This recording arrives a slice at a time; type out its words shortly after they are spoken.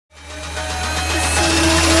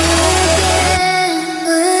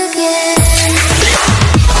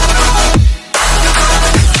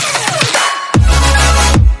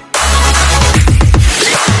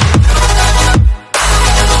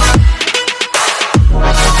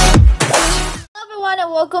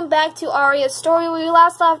welcome back to Aria's story. Where we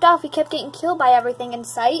last left off, we kept getting killed by everything in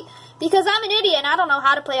sight because I'm an idiot and I don't know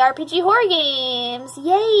how to play RPG horror games.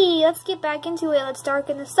 Yay! Let's get back into it. Let's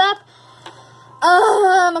darken this up.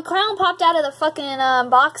 A clown popped out of the fucking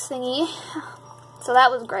box thingy, so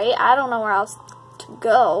that was great. I don't know where else to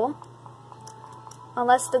go,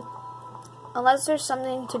 unless there's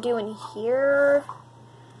something to do in here.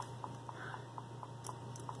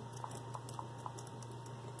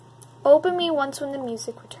 Open me once when the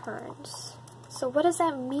music returns. So what does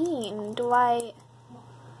that mean? Do I...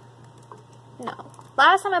 No.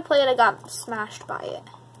 Last time I played, I got smashed by it.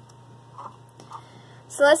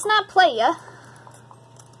 So let's not play ya.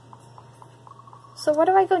 So where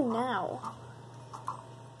do I go now?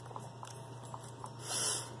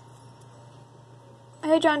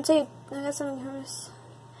 Hey John, say I got something humorous.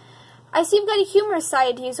 I see you've got a humorous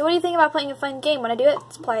side to you, so what do you think about playing a fun game? When I do it,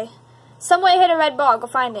 let's play. Some way hit a red ball, go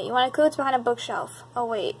find it. You want a clue? It's behind a bookshelf. Oh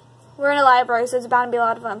wait. We're in a library, so there's bound to be a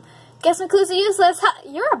lot of them. Guess some clues are useless. Ha,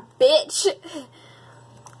 you're a bitch.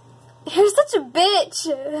 You're such a bitch.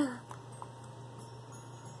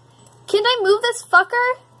 Can I move this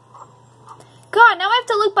fucker? God, now I have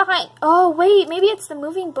to look behind. Oh wait, maybe it's the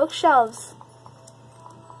moving bookshelves.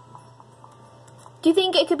 Do you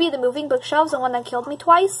think it could be the moving bookshelves, the one that killed me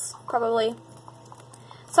twice? Probably.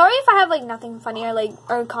 Sorry if I have, like, nothing funny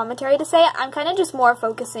or commentary to say. I'm kind of just more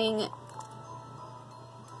focusing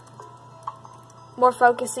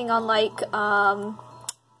on, like,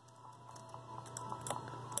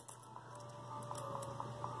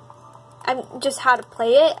 just how to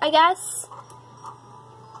play it, I guess.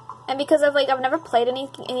 And because of, like, I've never played any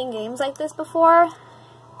games like this before.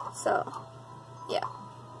 So, yeah.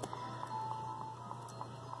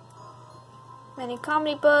 Many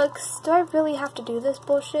comedy books. Do I really have to do this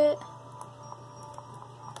bullshit?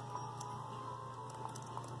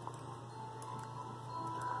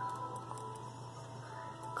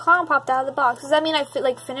 Clown popped out of the box. Does that mean I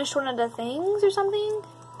finished one of the things or something?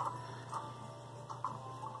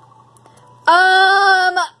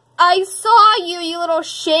 I saw you, you little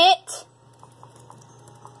shit.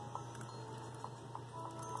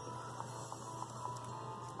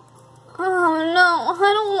 Oh no,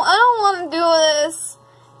 I don't want to do this.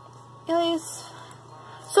 At least,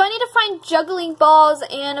 so I need to find juggling balls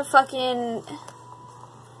and a fucking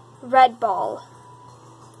red ball.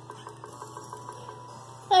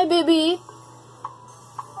 Hi, baby.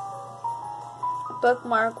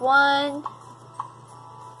 Bookmark 1.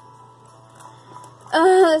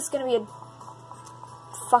 This is gonna be a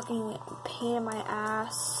fucking pain in my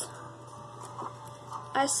ass.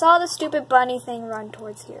 I saw the stupid bunny thing run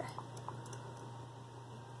towards here.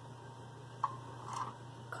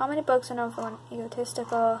 Comedy books are known for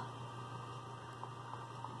egotistical.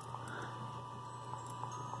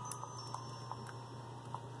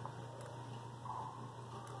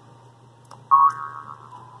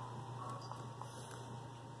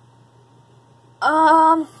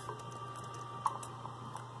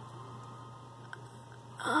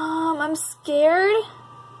 I'm scared.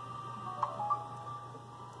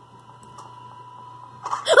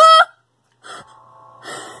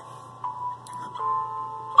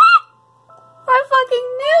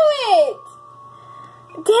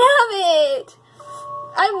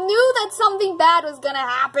 Something bad was gonna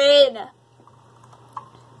happen.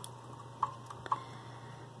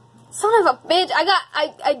 Son of a bitch.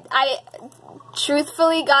 I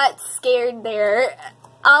truthfully got scared there.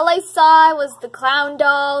 All I saw was the clown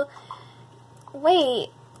doll.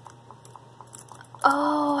 Wait.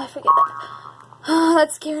 Oh, I forget that. Oh,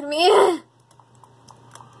 that scared me.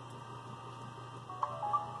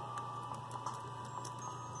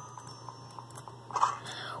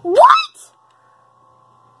 What?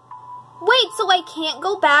 Wait, so I can't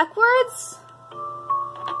go backwards?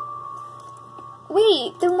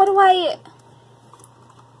 Wait, then what do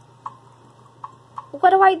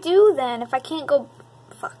I do then if I can't go?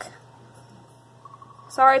 Fuck.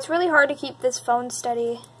 Sorry, it's really hard to keep this phone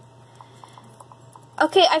steady.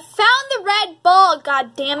 Okay, I found the red ball,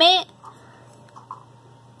 god damn it.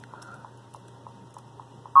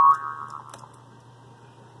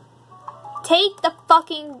 Take the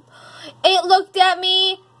fucking... It looked at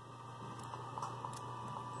me.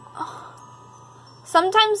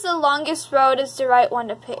 Sometimes the longest road is the right one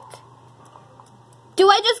to pick. Do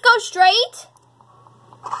I just go straight?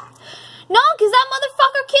 No, because that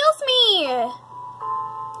motherfucker kills me.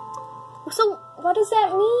 So, what does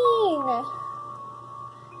that mean?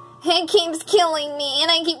 It keeps killing me, and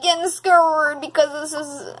I keep getting scared because this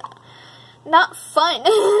is not fun.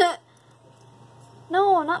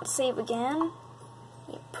 No, not save again.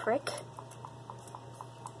 You prick.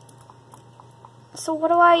 So what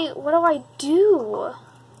do I do?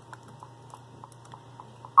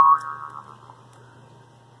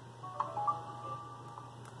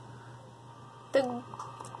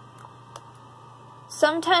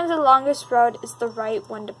 Sometimes the longest road is the right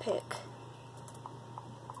one to pick.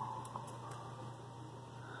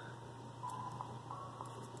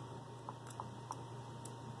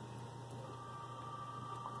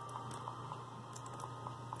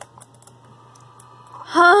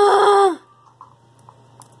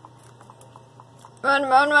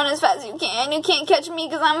 Run as fast as you can. You can't catch me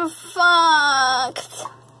because I'm fucked.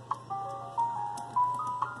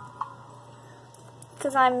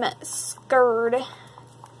 Because I'm scared.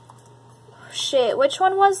 Shit, which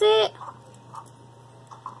one was it?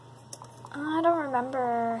 I don't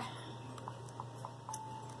remember.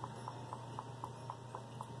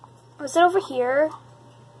 Was it over here?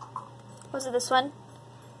 Was it this one?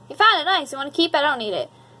 You found it, nice. You want to keep it? I don't need it.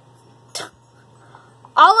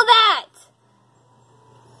 All of that!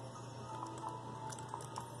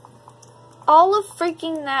 All of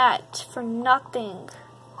freaking that for nothing.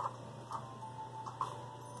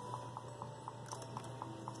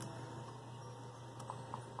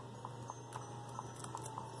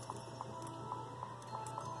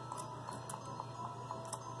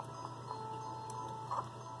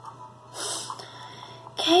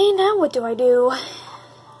 Okay, now what do I do?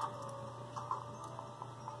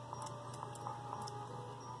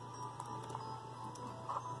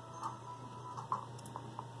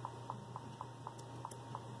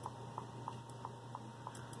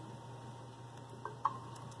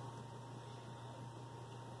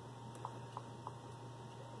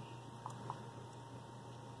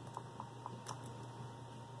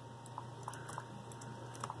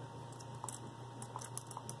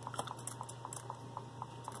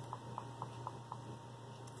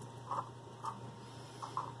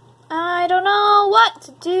 I don't know what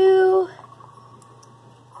to do.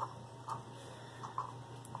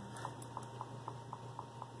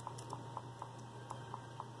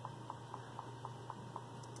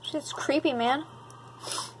 Shit's creepy, man.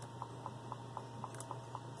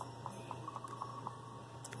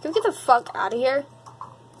 Can we get the fuck out of here?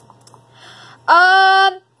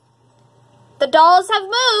 The dolls have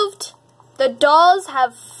moved. The dolls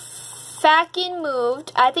have fucking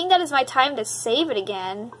moved. I think that is my time to save it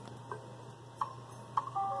again.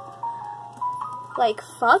 Like,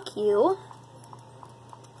 fuck you.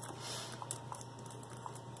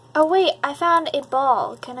 Oh wait, I found a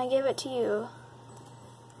ball. Can I give it to you?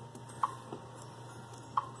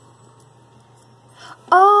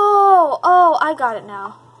 Oh, I got it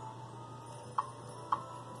now.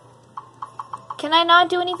 Can I not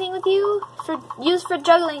do anything with you? Use for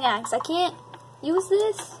juggling acts. I can't use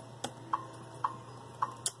this?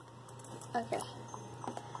 Okay.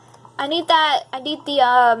 I need that, I need the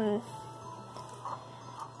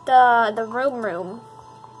room.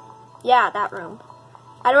 Yeah, that room.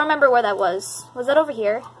 I don't remember where that was. Was that over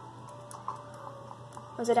here?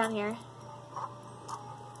 Was it down here?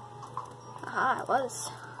 Ah, it was.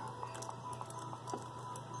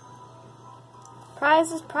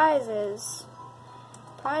 Prizes, prizes.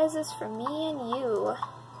 Prizes for me and you.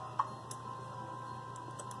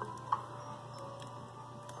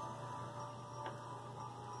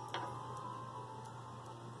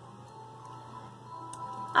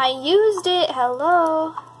 I used it.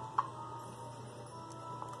 Hello.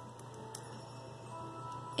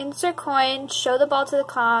 Insert coin. Show the ball to the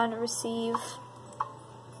clown. Receive.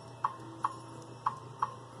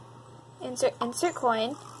 Insert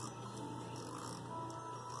coin.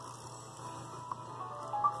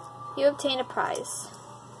 You obtain a prize.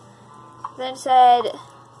 Then it said,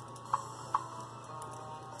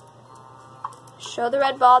 show the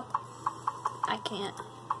red ball. I can't.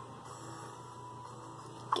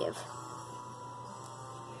 Give.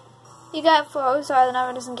 You got 4. Oh, sorry, the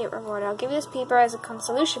number doesn't get rewarded. I'll give you this paper as a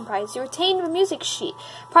consolation prize. You retain a music sheet.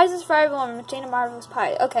 Prizes for everyone. Retain a marvelous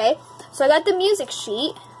prize. Okay, so I got the music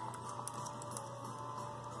sheet.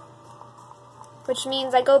 Which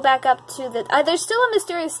means I go back up to the... there's still a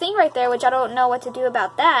mysterious thing right there, which I don't know what to do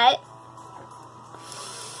about that.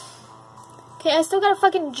 Okay, I still got a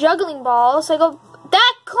fucking juggling ball, so I go...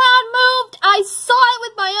 That clown moved! I saw it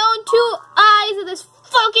with my own 2 eyes of this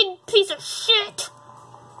fucking piece of shit!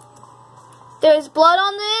 There's blood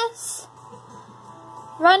on this.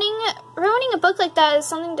 Ruining a book like that is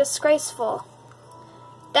something disgraceful.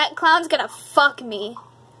 That clown's gonna fuck me.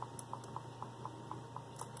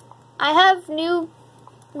 I have new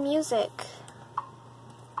music.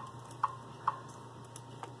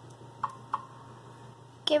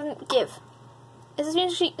 Give. Is this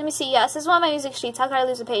music sheet? Let me see. Yes, this is one of my music sheets. How could I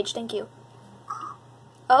lose a page? Thank you.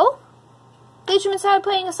 Oh? The instrument started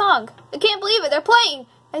playing a song. I can't believe it. They're playing.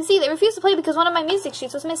 I see. They refused to play because one of my music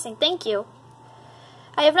sheets was missing. Thank you.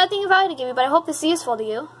 I have nothing of value to give you, but I hope this is useful to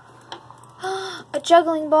you. A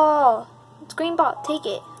juggling ball. It's a green ball. Take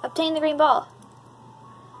it. Obtain the green ball.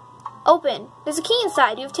 Open. There's a key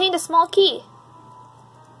inside. You obtained a small key.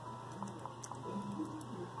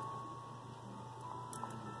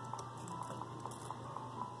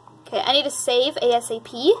 Okay, I need to save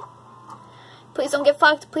ASAP. Please don't get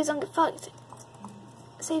fucked. Please don't get fucked.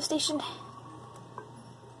 Save station.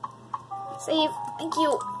 Save. Thank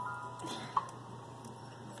you.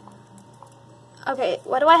 Okay,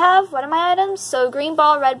 what do I have? What are my items? So, green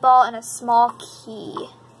ball, red ball, and a small key.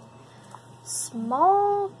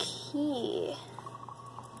 Small key.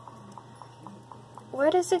 Where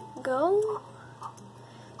does it go?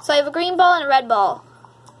 So, I have a green ball and a red ball.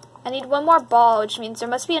 I need one more ball, which means there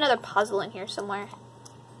must be another puzzle in here somewhere.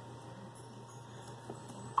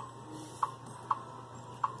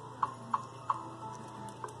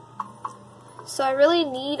 So, I really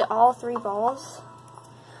need all 3 balls.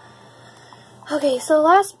 Okay, so the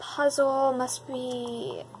last puzzle must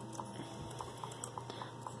be...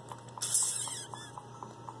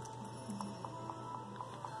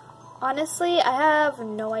 Honestly, I have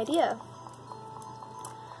no idea.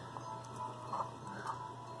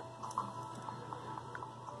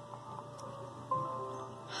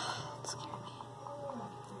 It scared me.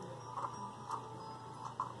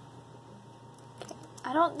 Okay,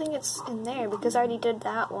 I don't think it's in there because I already did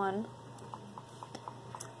that one.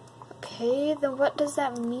 Okay, then what does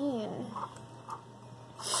that mean?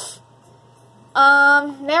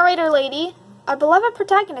 Narrator lady. Our beloved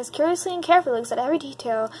protagonist curiously and carefully looks at every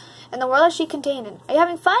detail in the world that she contained in. Are you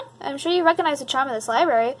having fun? I'm sure you recognize the charm of this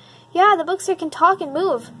library. Yeah, the books here can talk and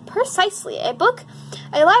move. Precisely. A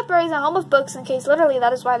library is a home of books in case literally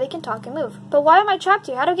that is why they can talk and move. But why am I trapped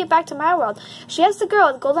here? How do I get back to my world? She asked the girl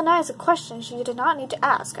with golden eyes a question she did not need to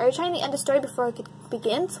ask. Are you trying to end the story before it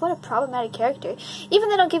begins? What a problematic character. Even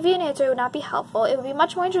though they don't give you an answer, it would not be helpful. It would be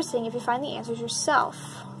much more interesting if you find the answers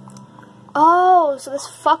yourself. Oh, so this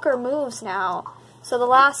fucker moves now. So the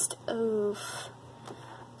last... Oof.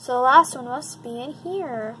 So the last one must be in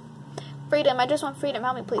here. Freedom. I just want freedom.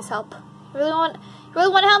 Help me, please. Help. You really want to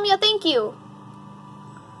help me? Oh, thank you.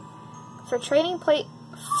 For trading plate...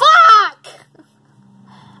 Fuck!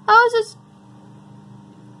 I was just...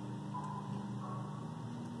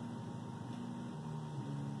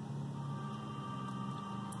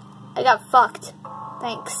 I got fucked.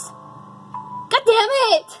 Thanks. God damn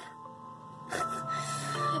it!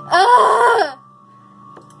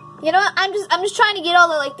 You know what? I'm just trying to get all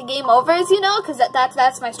the the game overs, you know, because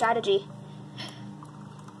that's my strategy.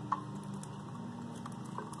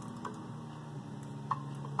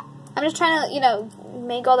 I'm just trying to, you know,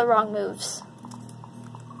 make all the wrong moves.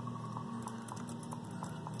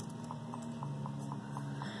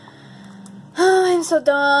 Oh, I'm so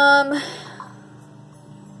dumb.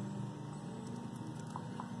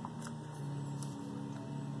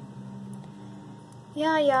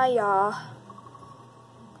 Yeah.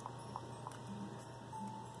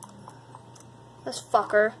 This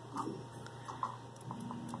fucker.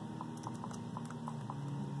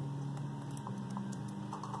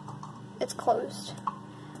 It's closed.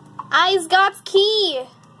 I's got key.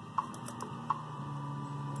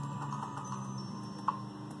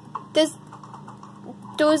 Does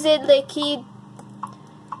it the key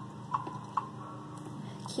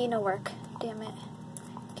no work? Damn it.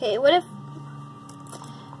 Okay, what if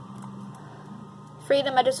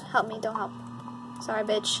freedom? I just help me. Don't help. Sorry,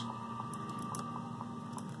 bitch.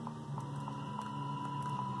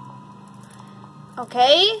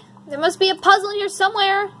 Okay, there must be a puzzle here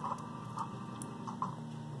somewhere.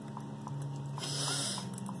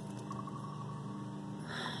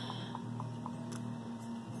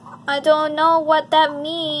 I don't know what that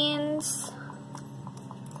means.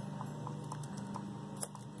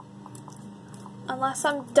 Unless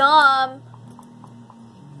I'm dumb.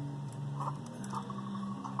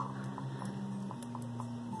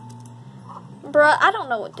 Bruh, I don't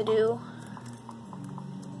know what to do.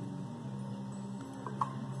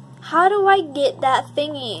 How do I get that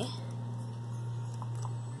thingy?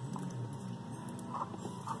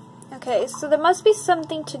 Okay, so there must be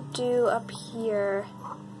something to do up here.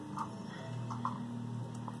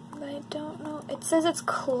 But I don't know. It says it's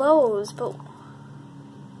closed, but...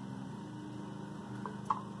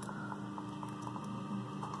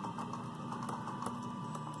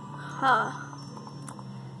 Huh.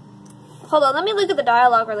 Hold on, let me look at the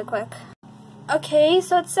dialogue really quick. Okay,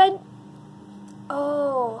 so it said...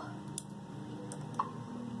 Oh...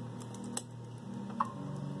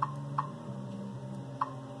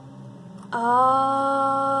 Oh,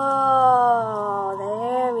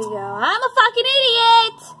 there we go. I'm a fucking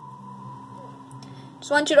idiot!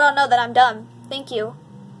 Just want you to all know that I'm dumb. Thank you.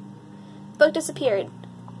 Book disappeared.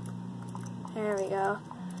 There we go.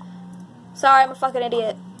 Sorry, I'm a fucking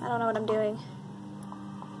idiot. I don't know what I'm doing.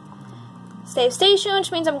 Save station,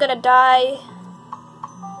 which means I'm gonna die.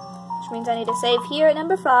 Which means I need to save here at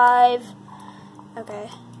number 5. Okay.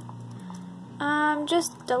 I'm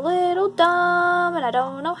just a little dumb and I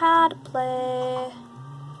don't know how to play.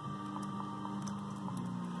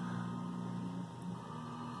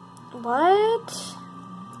 What?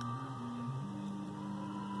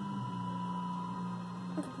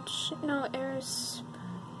 No, errors.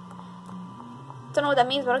 Don't know what that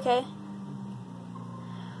means, but okay.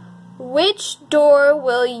 Which door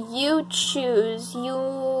will you choose?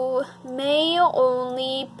 You may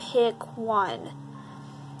only pick one.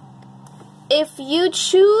 If you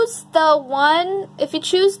choose the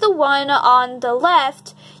one on the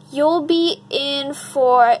left, you'll be in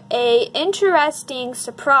for a interesting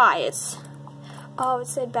surprise. Oh, it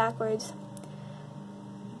said backwards.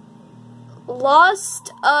 Lots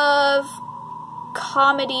of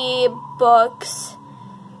comedy books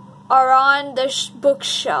are on the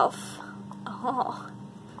bookshelf. Oh.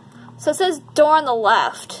 So it says door on the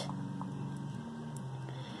left.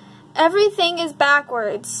 Everything is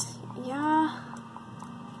backwards. Yeah.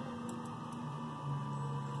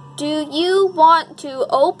 Do you want to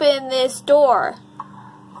open this door?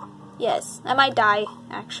 Yes, I might die,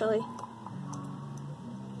 actually.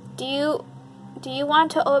 Do you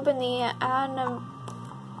want to open the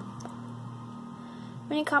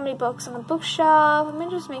many comedy books on the bookshelf? Let me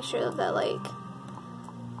just make sure that, like...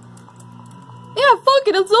 Yeah, fuck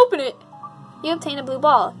it, let's open it! You obtain a blue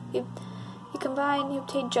ball. You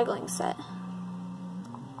obtain juggling set.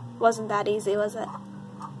 Wasn't that easy, was it?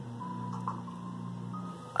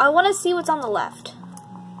 I want to see what's on the left.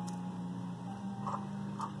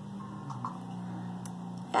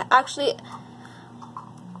 Yeah, actually...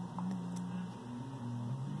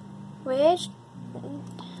 Which...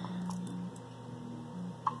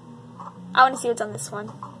 I want to see what's on this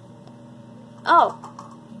one. Oh.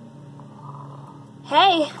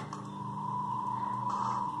 Hey!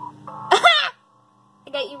 I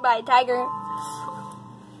got eaten by a tiger.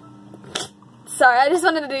 Sorry, I just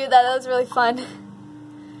wanted to do that. That was really fun.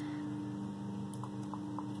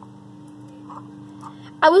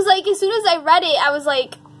 I was like, as soon as I read it, I was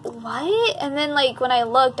like, what? And then, like, when I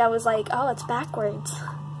looked, I was like, oh, it's backwards.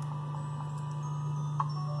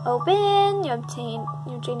 Open, you obtain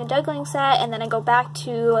a juggling set, and then I go back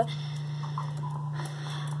to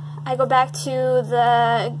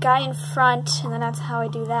the guy in front, and then that's how I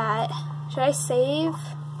do that. Should I save?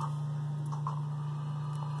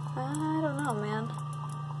 I don't know, man.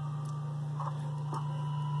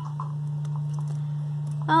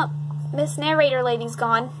 Oh, Miss Narrator Lady's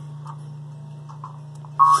gone.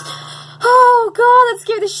 Oh god, that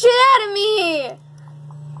scared the shit out of me!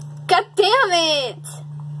 God damn it!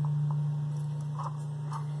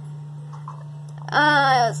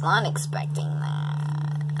 I was not expecting that.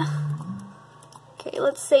 Okay,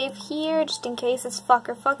 let's save here, just in case this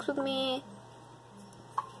fucker fucks with me.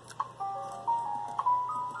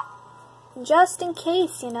 Just in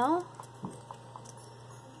case, you know.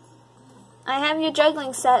 I have your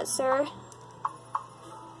juggling set, sir.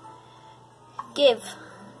 Give.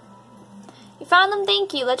 You found them,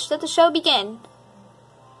 thank you. Let's let the show begin.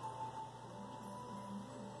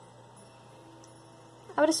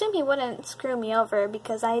 I would assume he wouldn't screw me over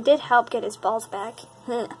because I did help get his balls back.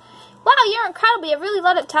 Wow, you're incredible. You have really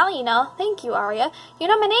let it tell, you know. Thank you, Aria. You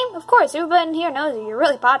know my name? Of course, everybody in here knows you. You're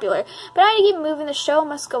really popular. But I need to keep moving. The show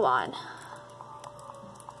must go on.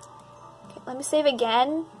 Okay, let me save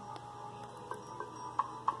again.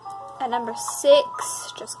 At number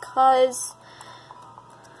 6, just cause.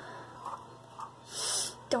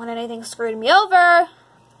 Don't want anything screwing me over.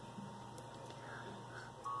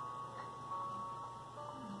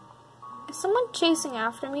 Is someone chasing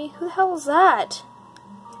after me? Who the hell is that?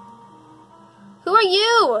 Who are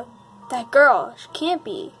you? That girl. She can't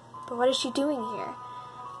be. But what is she doing here?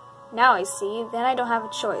 Now I see. Then I don't have a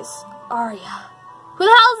choice. Aria. Who the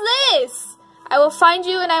hell is this? I will find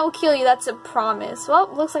you and I will kill you. That's a promise. Well,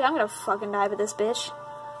 looks like I'm gonna fucking die with this bitch.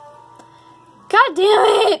 God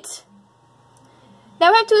damn it!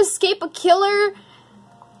 Now I have to escape a killer?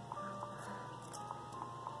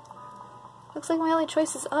 Looks like my only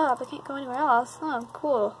choice is up. I can't go anywhere else. Oh,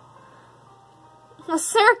 cool. A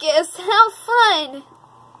circus! How fun!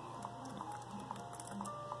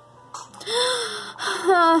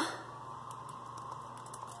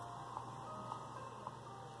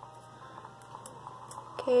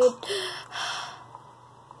 Okay.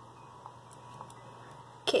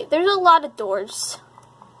 Okay, there's a lot of doors.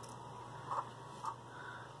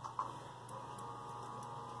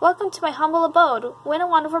 Welcome to my humble abode. Win a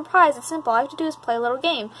wonderful prize. It's simple. All I have to do is play a little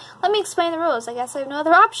game. Let me explain the rules. I guess I have no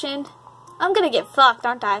other option. I'm gonna get fucked,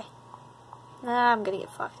 aren't I? Nah, I'm gonna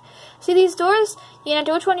get fucked. See these doors? You can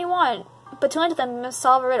enter which one you want. But to enter them, you must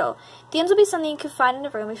solve a riddle. The answer will be something you can find in the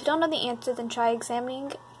room. If you don't know the answer, then try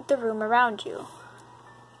examining the room around you.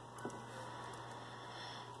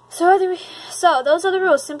 So those are the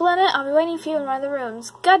rules. Simple in it. I'll be waiting for you in one of the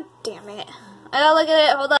rooms. God damn it. I gotta look at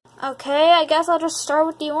it. Hold up. Okay, I guess I'll just start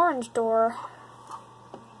with the orange door.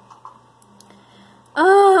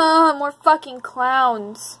 More fucking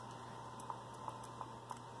clowns.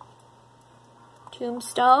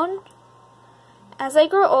 Tombstone. As I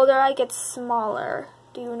grow older, I get smaller.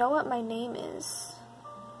 Do you know what my name is?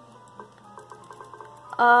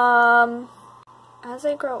 As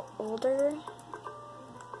I grow older...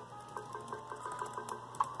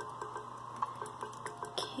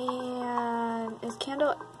 Is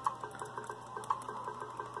candle...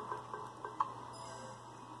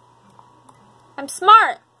 I'm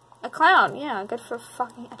smart! A clown, yeah, good for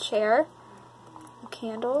fucking a chair. A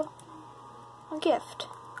candle. A gift.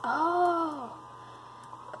 Oh!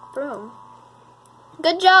 A broom.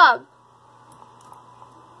 Good job!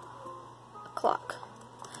 A clock.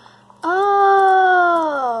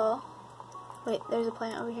 Oh! Wait, there's a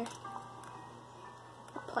plant over here.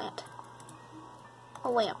 A plant. A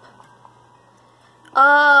lamp.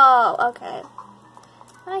 Oh, okay.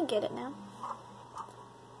 I get it now.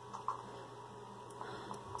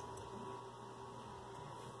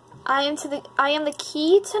 I am the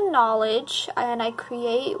key to knowledge, and I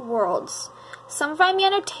create worlds. Some find me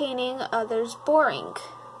entertaining, others boring.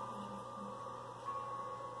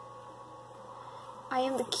 I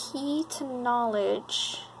am the key to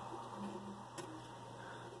knowledge.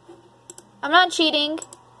 I'm not cheating.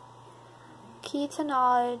 Key to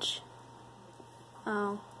knowledge.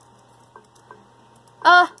 Oh.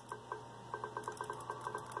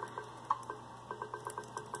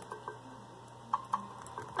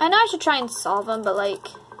 I know I should try and solve them, but like,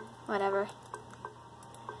 whatever.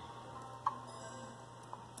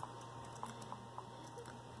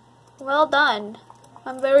 Well done.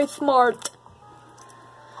 I'm very smart.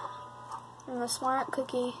 I'm a smart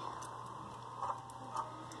cookie.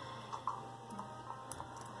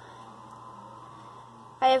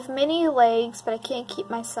 I have many legs, but I can't keep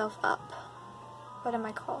myself up. What am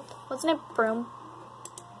I called? Wasn't it broom?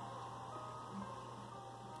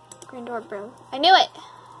 Green door broom. I knew it!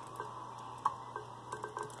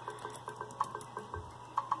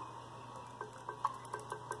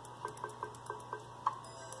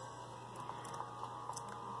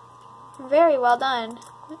 Very well done.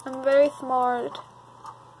 I'm very smart.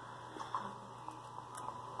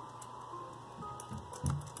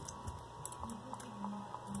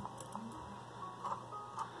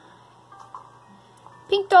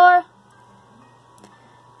 Pink door.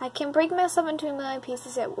 I can break myself into a million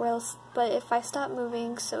pieces at will, but if I stop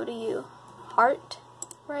moving, so do you. Heart,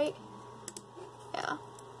 right? Yeah.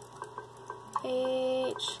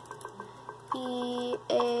 H-E-A-R.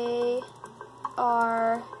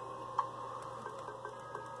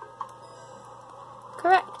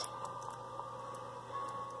 Correct.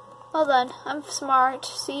 Well done. I'm smart.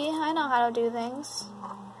 See, I know how to do things.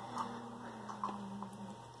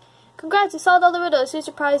 Congrats, you solved all the riddles. So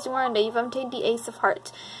surprised you weren't. You've obtained the Ace of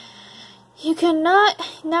Hearts. You cannot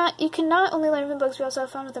only learn from books, you also have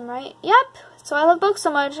fun with them, right? Yep. So I love books so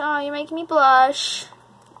much. Oh, you're making me blush.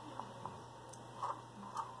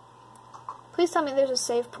 Please tell me there's a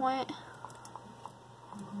save point.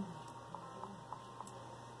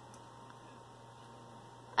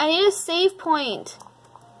 I need a save point.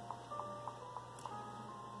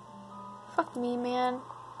 Fuck me, man.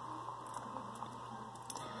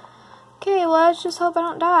 Okay, well, let's just hope I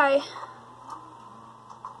don't die.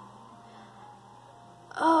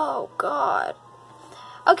 Oh, God.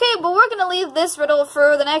 Okay, but we're gonna leave this riddle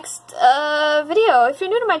for the next video. If you're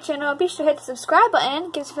new to my channel, be sure to hit the subscribe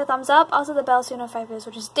button, give us a thumbs up, also the bell so you know 5 videos,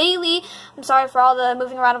 which is daily. I'm sorry for all the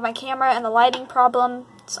moving around of my camera and the lighting problem.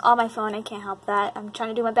 It's on my phone, I can't help that. I'm trying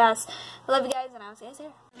to do my best. I love you guys, and I'll see you guys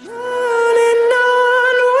later.